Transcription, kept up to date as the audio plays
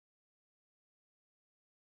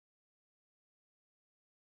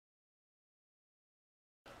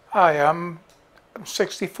Hi, I'm a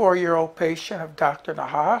 64-year-old patient of Dr.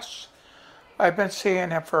 Nahas. I've been seeing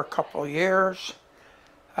him for a couple of years.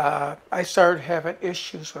 I started having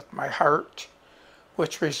issues with my heart,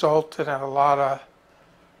 which resulted in a lot of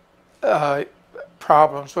uh,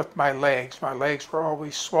 problems with my legs. My legs were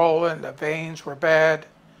always swollen, the veins were bad,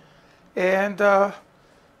 and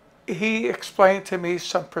he explained to me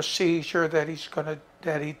some procedure that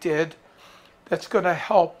he did that's gonna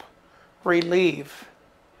help relieve.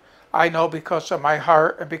 I know because of my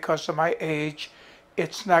heart and because of my age,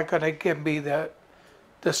 it's not going to give me the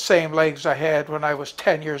same legs I had when I was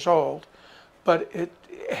 10 years old, but it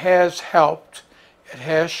has helped. It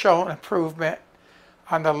has shown improvement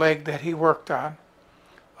on the leg that he worked on,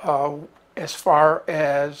 uh, as far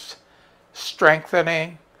as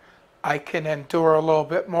strengthening. I can endure a little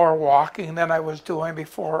bit more walking than I was doing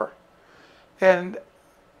before, and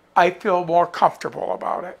I feel more comfortable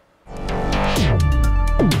about it.